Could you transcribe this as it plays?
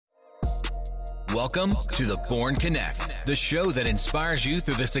Welcome to the Bourne Connect, the show that inspires you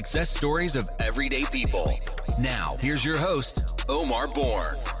through the success stories of everyday people. Now, here's your host, Omar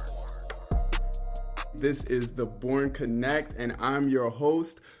Bourne. This is the Bourne Connect, and I'm your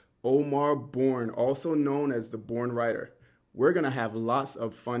host, Omar Bourne, also known as the Bourne Writer. We're going to have lots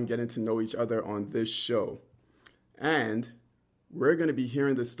of fun getting to know each other on this show. And we're going to be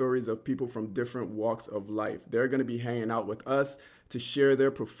hearing the stories of people from different walks of life. They're going to be hanging out with us to share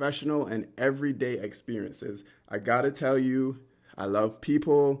their professional and everyday experiences. I got to tell you, I love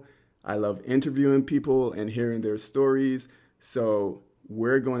people. I love interviewing people and hearing their stories. So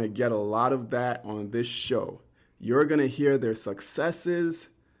we're going to get a lot of that on this show. You're going to hear their successes,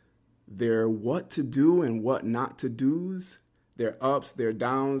 their what to do and what not to do's, their ups, their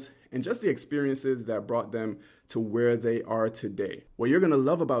downs, and just the experiences that brought them to where they are today. What you're going to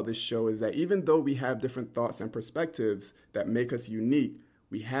love about this show is that even though we have different thoughts and perspectives that make us unique,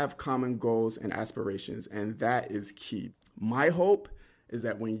 we have common goals and aspirations, and that is key. My hope is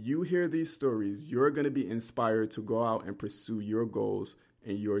that when you hear these stories, you're going to be inspired to go out and pursue your goals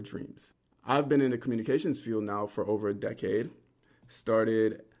and your dreams. I've been in the communications field now for over a decade.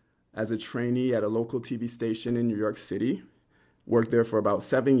 Started as a trainee at a local TV station in New York City. Worked there for about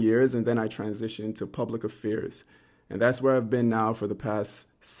 7 years, and then I transitioned to public affairs. And that's where I've been now for the past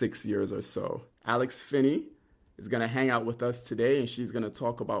 6 years or so. Alex Finnie is going to hang out with us today, and she's going to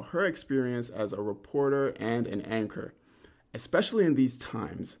talk about her experience as a reporter and an anchor. Especially in these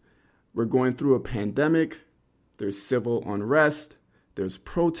times, we're going through a pandemic, there's civil unrest, there's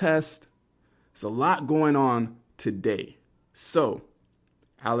protest. There's a lot going on today. So,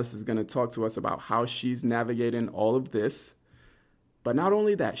 Alice is going to talk to us about how she's navigating all of this. But not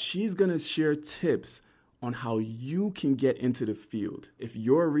only that, she's going to share tips on how you can get into the field. If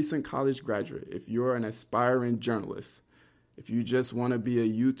you're a recent college graduate, if you're an aspiring journalist, if you just want to be a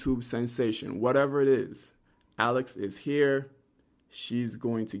YouTube sensation, whatever it is, Alex is here. She's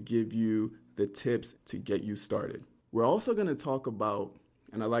going to give you the tips to get you started. We're also going to talk about,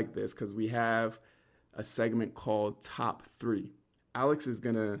 and I like this because we have a segment called Top 3. Alex is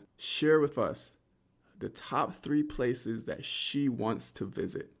going to share with us the top 3 places that she wants to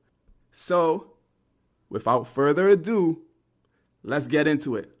visit. So, without further ado, let's get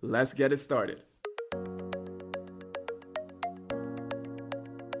into it. Let's get it started.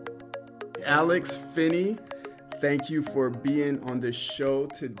 Alex Finnie, thank you for being on the show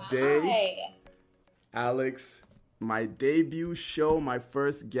today. Hi. Alex, my debut show, my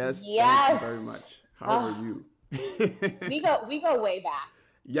first guest. Yes. Thank you very much. How are you? We go way back.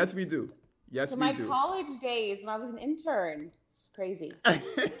 Yes, we do. Yes, to we my do. college days when I was an intern. It's crazy.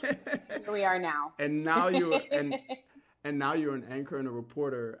 Here we are now. And now you're and now you're an anchor and a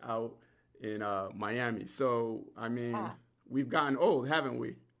reporter out in Miami. So I mean, we've gotten old, haven't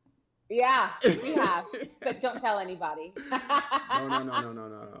we? Yeah, we have. But don't tell anybody.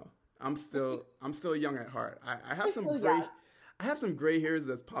 No. I'm still young at heart. I have some gray hairs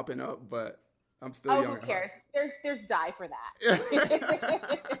that's popping up, but I'm still young at heart. Who cares? There's dye for that.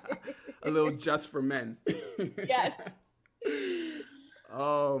 A little just for men. Yes.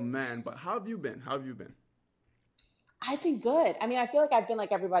 Oh man, but how have you been? I've been good. I mean, I feel like I've been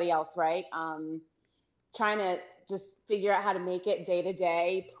like everybody else, right? Trying to just figure out how to make it day to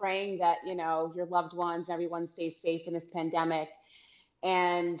day, praying that, your loved ones, everyone stays safe in this pandemic.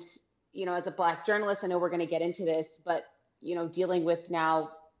 And, as a Black journalist, I know we're going to get into this, but, dealing with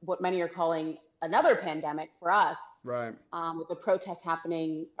now what many are calling another pandemic for us. Right. With the protests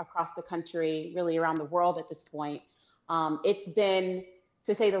happening across the country, really around the world at this point. It's been,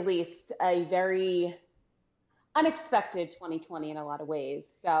 to say the least, a very unexpected 2020 in a lot of ways.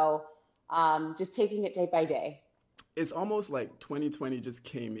 So just taking it day by day. It's almost like 2020 just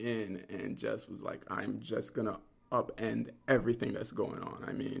came in and just was like, I'm just going to upend everything that's going on.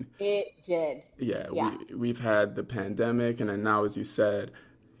 I mean, it did. Yeah. We've had the pandemic, and then now, as you said,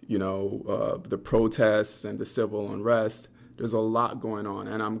 the protests and the civil unrest. There's a lot going on.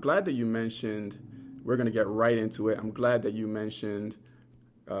 And I'm glad that you mentioned, we're going to get right into it. I'm glad that you mentioned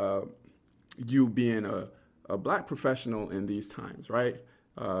you being a Black professional in these times, right?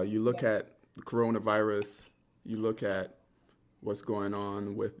 You look at the coronavirus, you look at what's going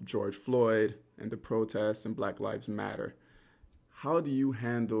on with George Floyd and the protests and Black Lives Matter. How do you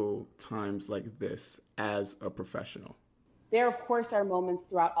handle times like this as a professional? There, of course, are moments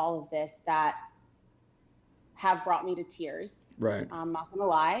throughout all of this that have brought me to tears. Right. I'm not going to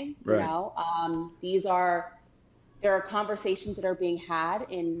lie. Right. There are conversations that are being had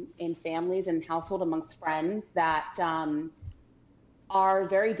in families and household amongst friends that are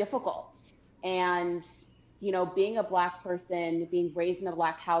very difficult. And being a Black person, being raised in a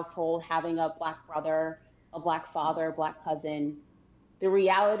Black household, having a Black brother, a Black father, a Black cousin, the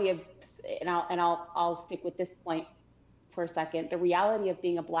reality of, and I'll stick with this point for a second, the reality of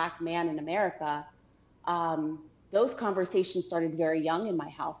being a Black man in America, those conversations started very young in my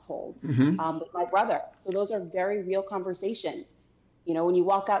household with my brother. So those are very real conversations. When you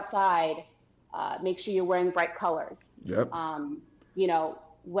walk outside, make sure you're wearing bright colors. Yep.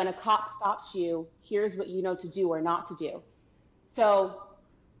 When a cop stops you, here's what you know to do or not to do. So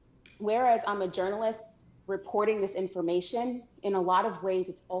whereas I'm a journalist reporting this information, in a lot of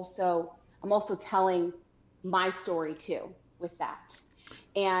ways, I'm also telling my story too with that.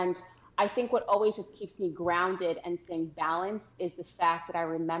 And I think what always just keeps me grounded and staying balanced is the fact that I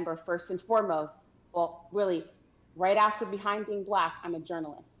remember first and foremost, well, really right after behind being Black, I'm a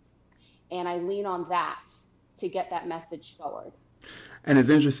journalist. And I lean on that to get that message forward. And it's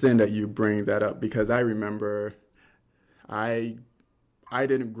interesting that you bring that up, because I remember I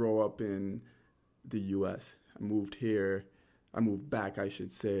didn't grow up in the U.S. I moved back, I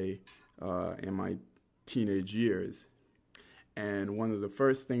should say, in my teenage years. And one of the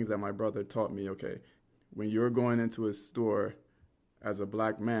first things that my brother taught me, okay, when you're going into a store as a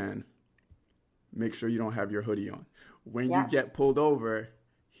Black man, make sure you don't have your hoodie on. When you get pulled over,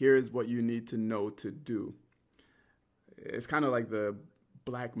 here's what you need to know to do. It's kind of like the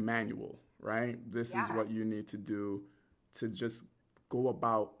Black manual, right? This is what you need to do to just go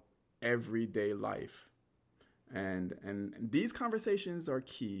about everyday life. And these conversations are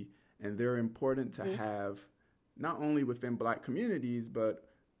key, and they're important to have not only within Black communities,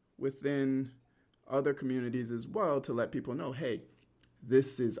 but within other communities as well, to let people know, hey,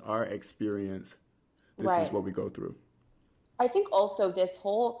 this is our experience. This is what we go through. I think also this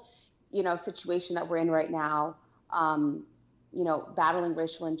whole, situation that we're in right now, battling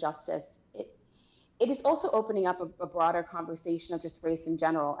racial injustice, it is also opening up a broader conversation of just race in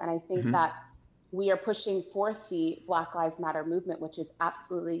general. And I think that we are pushing forth the Black Lives Matter movement, which is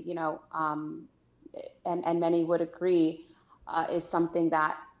absolutely, and many would agree, is something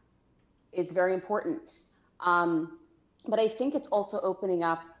that is very important. But I think it's also opening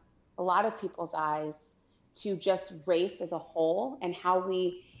up a lot of people's eyes to just race as a whole, and how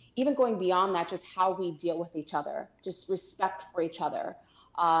we, even going beyond that, just how we deal with each other, just respect for each other,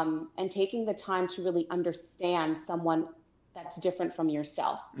 and taking the time to really understand someone that's different from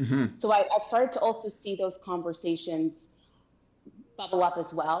yourself. So I've started to also see those conversations bubble up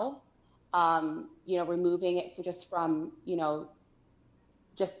as well, removing it from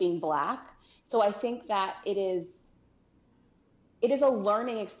just being Black. So I think that it is a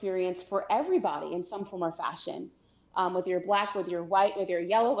learning experience for everybody in some form or fashion. Whether you're Black, whether you're white, whether you're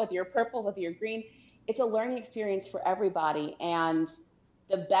yellow, whether you're purple, whether you're green, it's a learning experience for everybody. And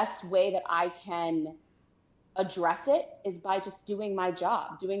the best way that I can address it is by just doing my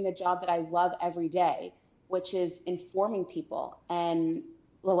job, doing the job that I love every day, which is informing people and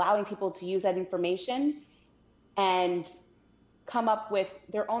allowing people to use that information and come up with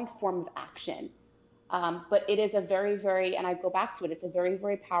their own form of action. But it is a very, very, and I go back to it, it's a very,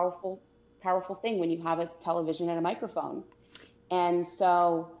 very powerful thing when you have a television and a microphone. And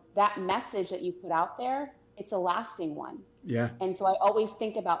so that message that you put out there, it's a lasting one. Yeah. And so I always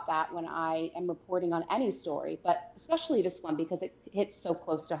think about that when I am reporting on any story, but especially this one because it hits so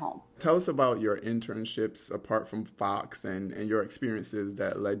close to home. Tell us about your internships apart from Fox and your experiences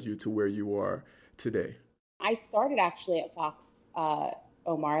that led you to where you are today. I started actually at Fox,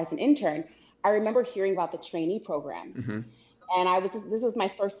 Omar, as an intern. I remember hearing about the trainee program. And this was my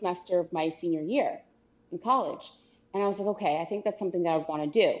first semester of my senior year in college. And I was like, okay, I think that's something that I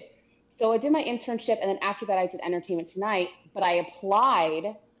want to do. So I did my internship, and then after that I did Entertainment Tonight, but I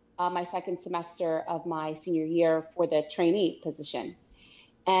applied my second semester of my senior year for the trainee position.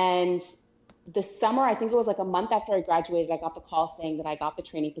 And the summer, I think it was like a month after I graduated, I got the call saying that I got the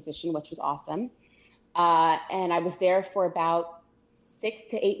trainee position, which was awesome. And I was there for about 6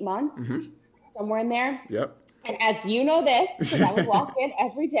 to 8 months, somewhere in there. Yep. And as you know this, because I would walk in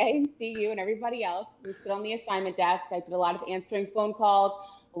every day and see you and everybody else. We sit on the assignment desk. I did a lot of answering phone calls,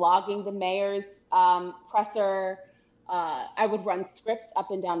 logging the mayor's presser. I would run scripts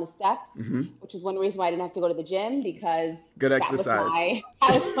up and down the steps, which is one reason why I didn't have to go to the gym, because good exercise.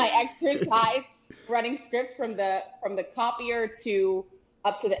 That was my exercise, running scripts from the copier to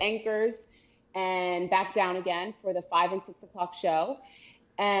up to the anchors and back down again for the 5 and 6 o'clock show.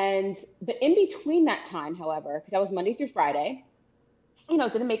 But in between that time, however, because I was Monday through Friday,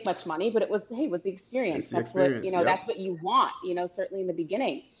 didn't make much money, but it was the experience. That's what you want, certainly in the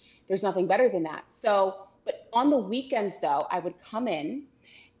beginning. There's nothing better than that. So, but on the weekends though, I would come in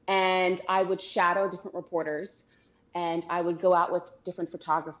And I would shadow different reporters, and I would go out with different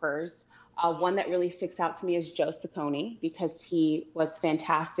photographers. One that really sticks out to me is Joe Ciccone, because he was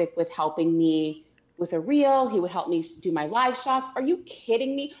fantastic with helping me with a reel. He would help me do my live shots. Are you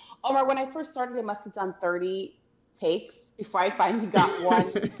kidding me? Omar, when I first started, I must have done 30 takes before I finally got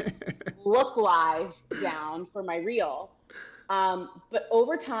one look live down for my reel. But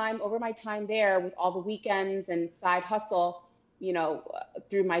over my time there, with all the weekends and side hustle,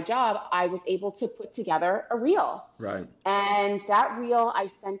 through my job, I was able to put together a reel. Right. And that reel I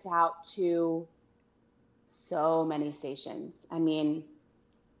sent out to so many stations. I mean,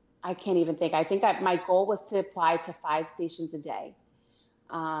 I can't even think. I think my goal was to apply to 5 stations a day.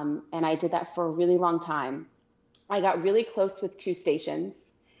 And I did that for a really long time. I got really close with 2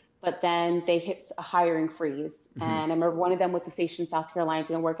 stations, but then they hit a hiring freeze. Mm-hmm. And I remember one of them was a station in South Carolina,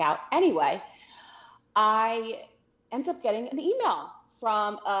 didn't work out. Anyway, I ended up getting an email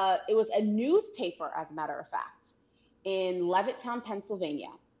from, it was a newspaper, as a matter of fact, in Levittown,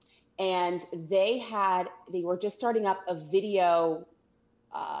 Pennsylvania. And they were just starting up a video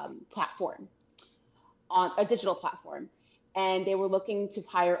platform, on a digital platform. And they were looking to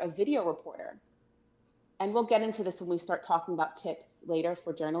hire a video reporter. And we'll get into this when we start talking about tips later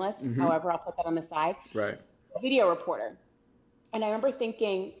for journalists. Mm-hmm. However, I'll put that on the side. Right. A video reporter. And I remember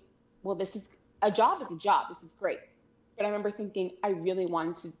thinking, well, a job is a job. This is great. But I remember thinking, I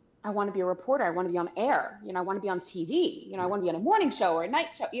want to be a reporter. I want to be on air. I want to be on TV. I want to be on a morning show or a night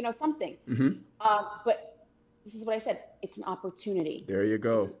show, something. Mm-hmm. But this is what I said. It's an opportunity. There you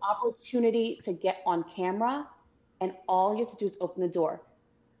go. It's an opportunity to get on camera, and all you have to do is open the door.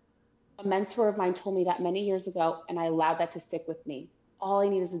 A mentor of mine told me that many years ago, and I allowed that to stick with me. All I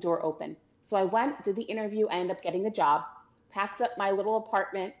need is the door open. So I went, did the interview, I ended up getting the job, packed up my little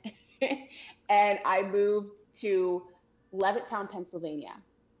apartment, and I moved to Levittown, Pennsylvania.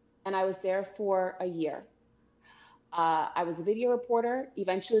 And I was there for a year. I was a video reporter.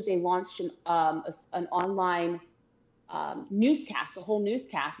 Eventually, they launched an online newscast, a whole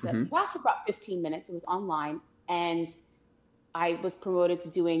newscast that mm-hmm. lasted about 15 minutes. It was online. And I was promoted to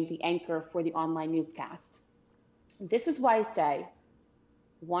doing the anchor for the online newscast. This is why I say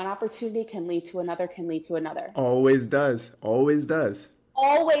one opportunity can lead to another, can lead to another. Always does. Always does.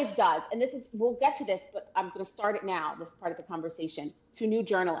 Always does. And we'll get to this, but I'm going to start it now, this part of the conversation, to new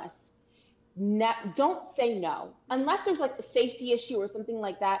journalists. Don't say no. Unless there's like a safety issue or something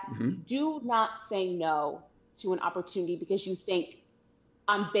like that, mm-hmm. do not say no to an opportunity because you think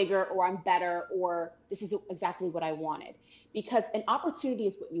I'm bigger or I'm better or this is exactly what I wanted. Because an opportunity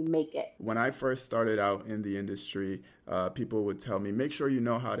is what you make it. When I first started out in the industry, people would tell me, make sure you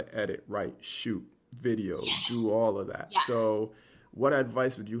know how to edit, write, shoot, video, yes. do all of that. Yes. So what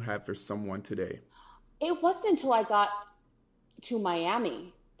advice would you have for someone today? It wasn't until I got to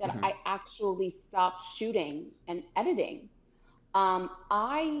Miami that mm-hmm. I actually stopped shooting and editing.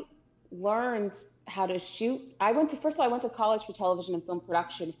 I learned how to shoot. First of all, I went to college for television and film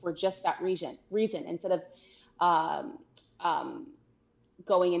production for just that reason, instead of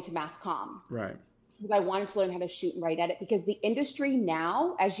going into mass comm. Right. Because I wanted to learn how to shoot and write edit, because the industry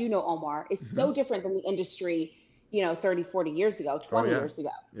now, as you know, Omar, is mm-hmm. so different than the industry, 30, 40 years ago, 20 years ago.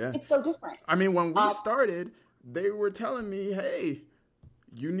 Yeah. It's so different. I mean, when we started, they were telling me, hey,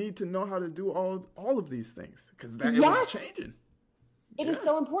 you need to know how to do all of these things because it was changing. It is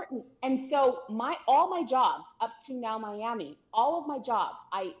so important. And so all my jobs up to now Miami, all of my jobs,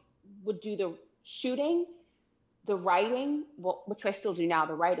 I would do the shooting, the writing, which I still do now,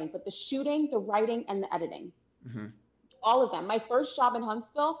 the writing, but the shooting, the writing, and the editing. Mm-hmm. All of them. My first job in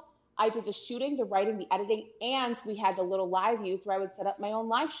Huntsville, I did the shooting, the writing, the editing, and we had the little live views where I would set up my own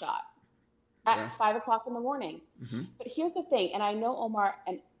live shot at 5 o'clock in the morning. Mm-hmm. But here's the thing, and I know, Omar,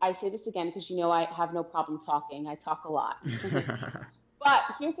 and I say this again because I have no problem talking. I talk a lot. But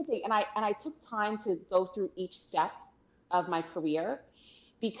here's the thing, and I took time to go through each step of my career,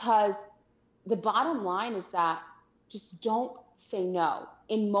 because the bottom line is that just don't say no.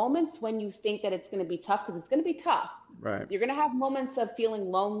 In moments when you think that it's going to be tough, because it's going to be tough. Right. You're going to have moments of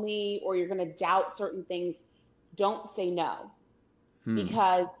feeling lonely, or you're going to doubt certain things. Don't say no,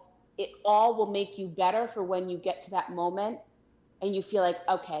 because it all will make you better for when you get to that moment and you feel like,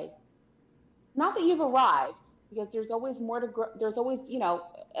 okay, not that you've arrived, because there's always more to grow. There's always,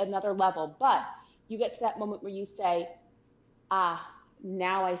 another level, but you get to that moment where you say,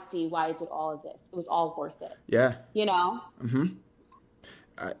 now I see why I did all of this. It was all worth it. Yeah. Mm-hmm.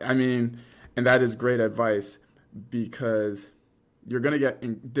 I mean, and that is great advice, because you're going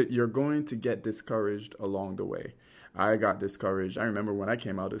to get discouraged along the way. I got discouraged. I remember when I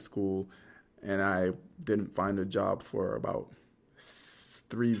came out of school and I didn't find a job for about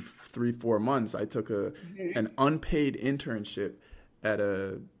 4 months, I took an unpaid internship at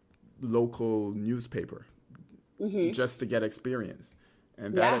a local newspaper just to get experience.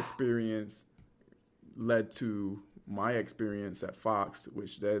 And that experience led to my experience at Fox,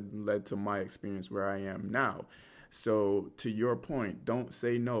 which then led to my experience where I am now. So to your point, don't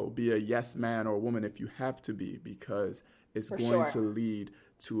say no. Be a yes man or woman if you have to be, because it's going to lead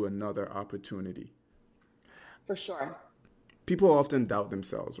to another opportunity. For sure. People often doubt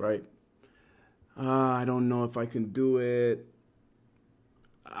themselves, right? I don't know if I can do it.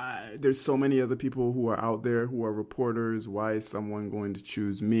 There's so many other people who are out there who are reporters. Why is someone going to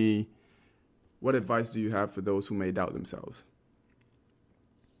choose me? What advice do you have for those who may doubt themselves?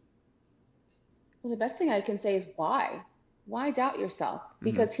 Well, the best thing I can say is why? Why doubt yourself?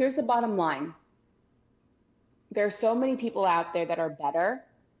 Because here's the bottom line. There are so many people out there that are better.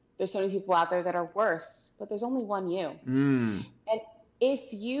 There's so many people out there that are worse, but there's only one you. And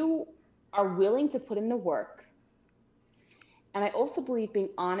if you are willing to put in the work, and I also believe being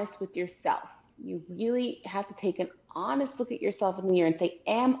honest with yourself, you really have to take an honest look at yourself in the mirror and say,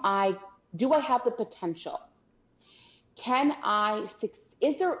 do I have the potential? Can I succeed?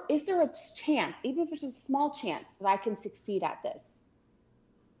 Is there a chance, even if it's a small chance, that I can succeed at this?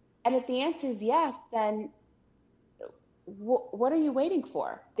 And if the answer is yes, then what are you waiting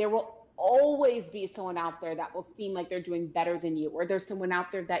for? There will always be someone out there that will seem like they're doing better than you, or there's someone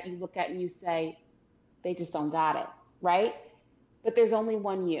out there that you look at and you say, they just don't got it, right? But there's only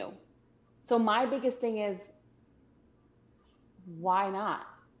one you. So my biggest thing is, why not?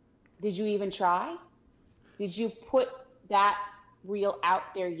 Did you even try? Did you put that reel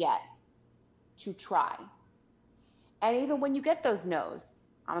out there yet to try? And even when you get those no's,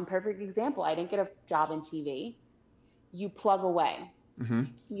 I'm a perfect example. I didn't get a job in TV. You plug away.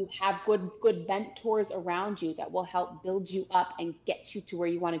 You have good mentors around you that will help build you up and get you to where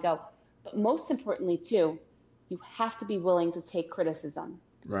you want to go. But most importantly, too, you have to be willing to take criticism.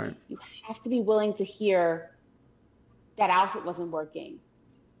 Right. You have to be willing to hear that outfit wasn't working.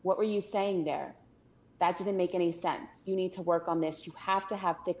 What were you saying there? That didn't make any sense. You need to work on this. You have to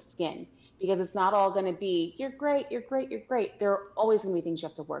have thick skin, because it's not all going to be, you're great, you're great, you're great. There are always going to be things you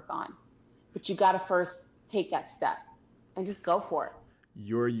have to work on. But you got to first take that step and just go for it.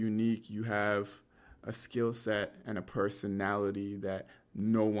 You're unique. You have a skill set and a personality that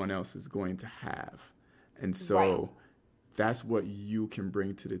no one else is going to have. And so that's what you can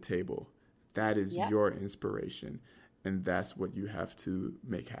bring to the table. That is your inspiration. And that's what you have to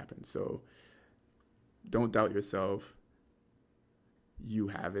make happen. So don't doubt yourself. You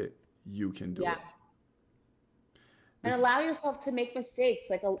have it. You can do it. And allow yourself to make mistakes.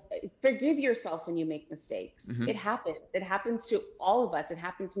 Forgive yourself when you make mistakes. It happens. It happens to all of us. It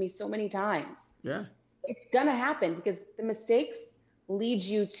happened to me so many times. Yeah. It's going to happen, because the mistakes lead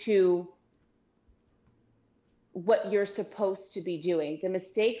you to what you're supposed to be doing. The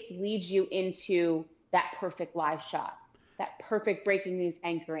mistakes lead you into that perfect live shot, that perfect breaking news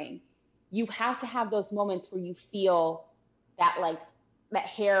anchoring. You have to have those moments where you feel that that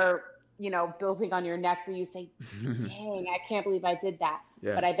hair, building on your neck, where you say, dang, I can't believe I did that.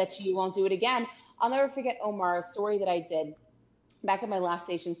 Yeah. But I bet you won't do it again. I'll never forget, Omar, a story that I did back at my last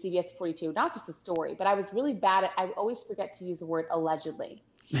station, CBS 42, not just a story, but I was really bad at, I always forget to use the word allegedly.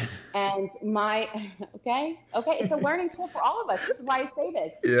 And it's a learning tool for all of us. This is why I say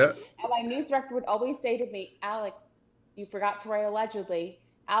this. Yeah. And my news director would always say to me, Alex, you forgot to write allegedly.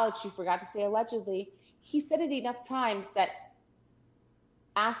 Alex, you forgot to say allegedly. He said it enough times that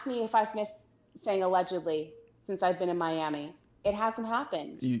ask me if I've missed saying allegedly since I've been in Miami. It hasn't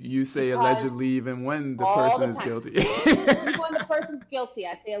happened. You say allegedly even when the person is guilty. Even when the person's guilty,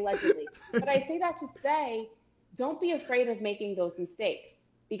 I say allegedly. But I say that to say, don't be afraid of making those mistakes,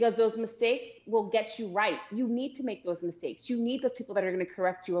 because those mistakes will get you right. You need to make those mistakes. You need those people that are going to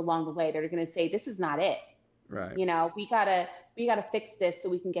correct you along the way. That are going to say, this is not it. Right. We gotta fix this so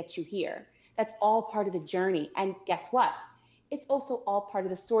we can get you here. That's all part of the journey. And guess what? It's also all part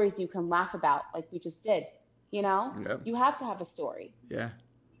of the stories you can laugh about, like we just did. Yep. You have to have a story. Yeah.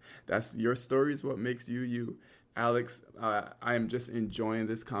 That's your story is what makes you you. Alex, I am just enjoying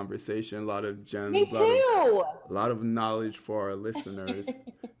this conversation. A lot of gems. Me too. A lot of knowledge for our listeners.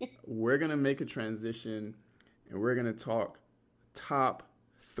 We're going to make a transition, and we're going to talk top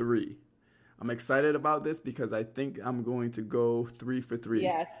 3. I'm excited about this because I think I'm going to go 3 for 3.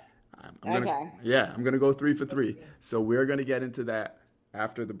 Yes. I'm going to go 3 for 3. So we're going to get into that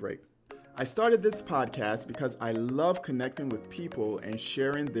after the break. I started this podcast because I love connecting with people and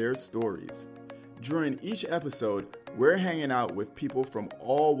sharing their stories. During each episode, we're hanging out with people from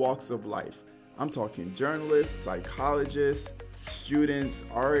all walks of life. I'm talking journalists, psychologists, students,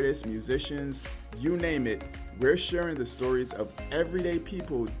 artists, musicians, you name it. We're sharing the stories of everyday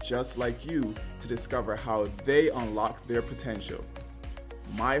people just like you to discover how they unlock their potential.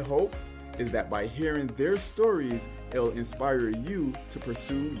 My hope is that by hearing their stories, it'll inspire you to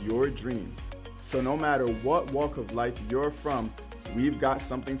pursue your dreams. So no matter what walk of life you're from, we've got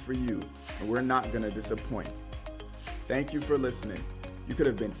something for you, and we're not gonna disappoint. Thank you for listening. You could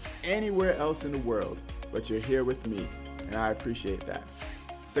have been anywhere else in the world, but you're here with me, and I appreciate that.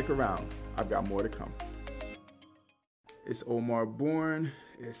 Stick around, I've got more to come. It's Omar Bourne,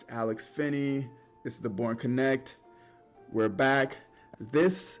 it's Alex Finnie, it's the Bourne Connect. We're back.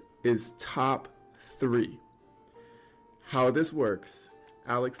 This is top 3. How this works,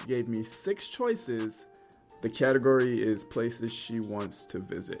 Alex gave me 6 choices. The category is places she wants to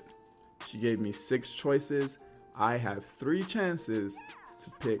visit. She gave me 6 choices. I have 3 chances to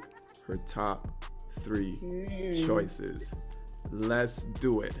pick her top 3 choices. Let's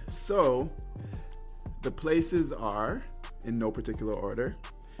do it. So, the places are, in no particular order,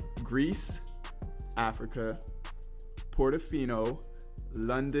 Greece, Africa, Portofino,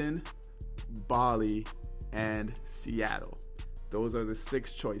 London, Bali, and Seattle. Those are the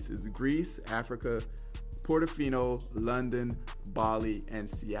 6 choices. Greece, Africa, Portofino, London, Bali, and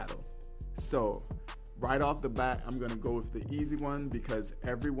Seattle. So, right off the bat, I'm going to go with the easy one because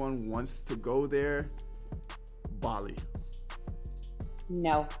everyone wants to go there. Bali.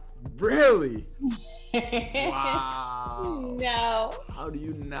 No. Really? Wow. No. How do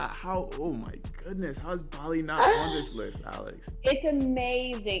you not? Oh my goodness. How is Bali not on this list, Alex? It's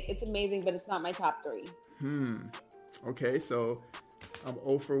amazing. It's amazing, but it's not my top 3. Okay, so I'm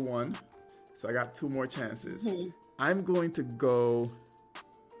 0 for 1. So I got 2 more chances. I'm going to go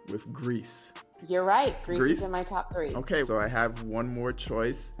with Greece. You're right. Greece is in my top 3. Okay, so I have 1 more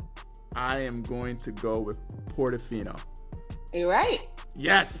choice. I am going to go with Portofino. You're right.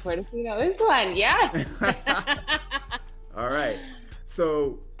 Yes. Portofino is one. Yeah. All right.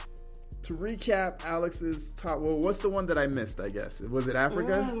 So to recap Alex's top, well, what's the one that I missed, I guess? Was it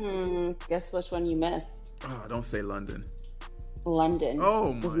Africa? Guess which one you missed? Oh, don't say London. London.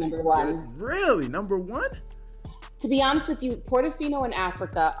 Oh, my. Is number 1. Really? Number 1? To be honest with you, Portofino and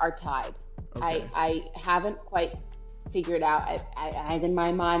Africa are tied. Okay. I haven't quite figured out. I in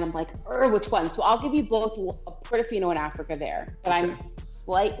my mind, I'm like, which one? So I'll give you both Portofino and Africa there. But I'm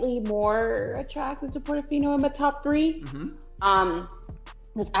slightly more attracted to Portofino in my top 3.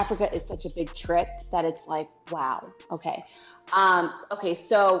 Because Africa is such a big trip that it's like, wow. Okay. Okay.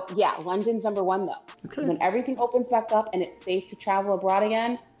 So yeah, London's number 1 though. Okay. When everything opens back up and it's safe to travel abroad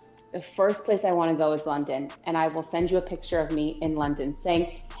again, the first place I want to go is London. And I will send you a picture of me in London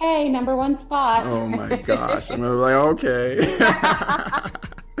saying, hey, number 1 spot. Oh my gosh. I'm gonna be like, okay.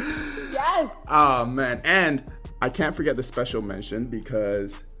 Yes. Oh man. And I can't forget the special mention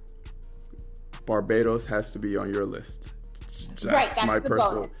because Barbados has to be on your list. That's my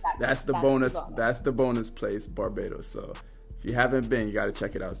personal. That's the bonus. That's the bonus place, Barbados. So if you haven't been, you got to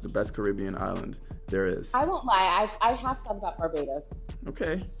check it out. It's the best Caribbean island there is. I won't lie. I have thought about Barbados.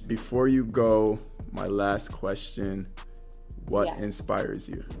 Okay. Before you go, my last question: what inspires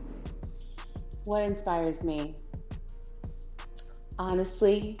you? What inspires me?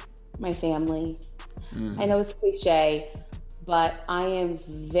 Honestly, my family. I know it's cliche, but I am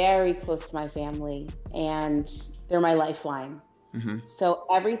very close to my family, and they're my lifeline. So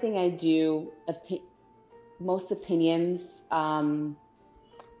everything I do, most opinions, and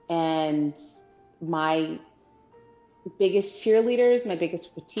my biggest cheerleaders, my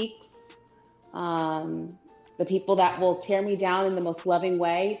biggest critiques, the people that will tear me down in the most loving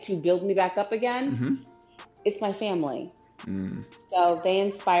way to build me back up again, it's my family. So they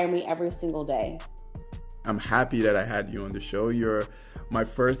inspire me every single day. I'm happy that I had you on the show. You're my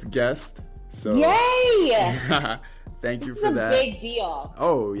first guest. So yay! Thank you for that. It's a big deal.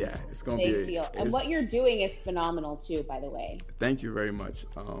 Oh yeah, it's gonna be a big deal. And what you're doing is phenomenal too, by the way. Thank you very much.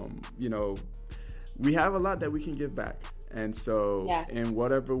 You know, we have a lot that we can give back, and so in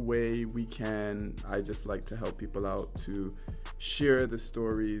whatever way we can, I just like to help people out to share the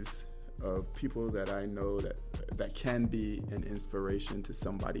stories of people that I know that can be an inspiration to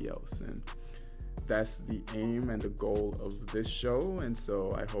somebody else, and that's the aim and the goal of this show. And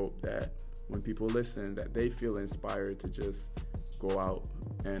so I hope that when people listen, that they feel inspired to just go out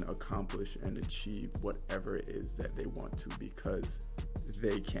and accomplish and achieve whatever it is that they want to, because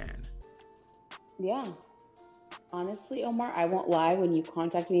they can. Yeah. Honestly, Omar, I won't lie. When you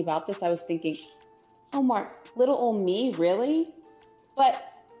contacted me about this, I was thinking, Omar, little old me, really?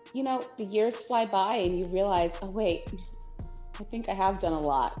 But, you know, the years fly by and you realize, oh, wait, I think I have done a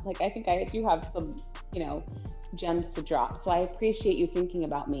lot. Like, I think I do have some, you know, gems to drop. So I appreciate you thinking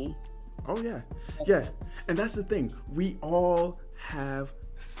about me. Oh, yeah. Yeah. And that's the thing. We all have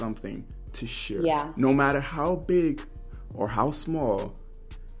something to share. Yeah. No matter how big or how small,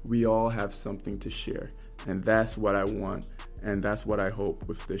 we all have something to share. And that's what I want. And that's what I hope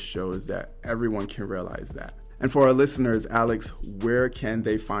with this show, is that everyone can realize that. And for our listeners, Alex, where can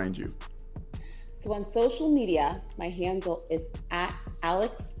they find you? So on social media, my handle is at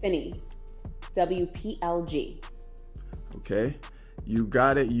Alex Finnie, WPLG. Okay. You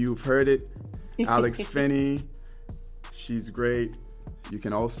got it. You've heard it. Alex Finnie. She's great. You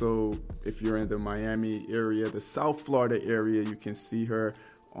can also, if you're in the Miami area, the South Florida area, you can see her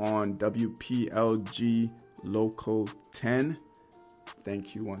on WPLG Local 10.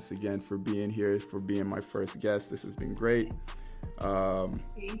 Thank you once again for being here, for being my first guest. This has been great.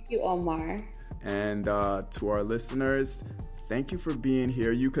 Thank you, Omar. And to our listeners, thank you for being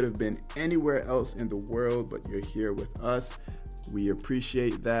here. You could have been anywhere else in the world, but you're here with us. We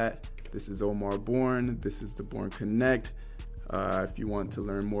appreciate that. This is Omar Bourne. This is the Bourne Connect. If you want to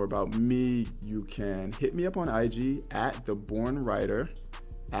learn more about me, you can hit me up on IG at the Bourne Writer,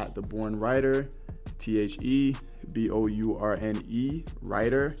 TheBourne Writer,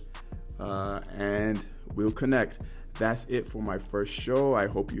 and we'll connect. That's it for my first show. I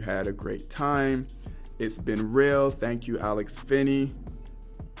hope you had a great time. It's been real. Thank you, Alex Finnie.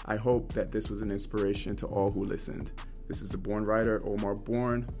 I hope that this was an inspiration to all who listened. This is the Bourne Writer, Omar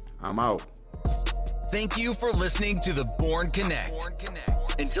Bourne. I'm out. Thank you for listening to the Bourne Connect.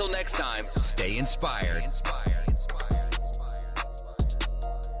 Until next time, stay inspired.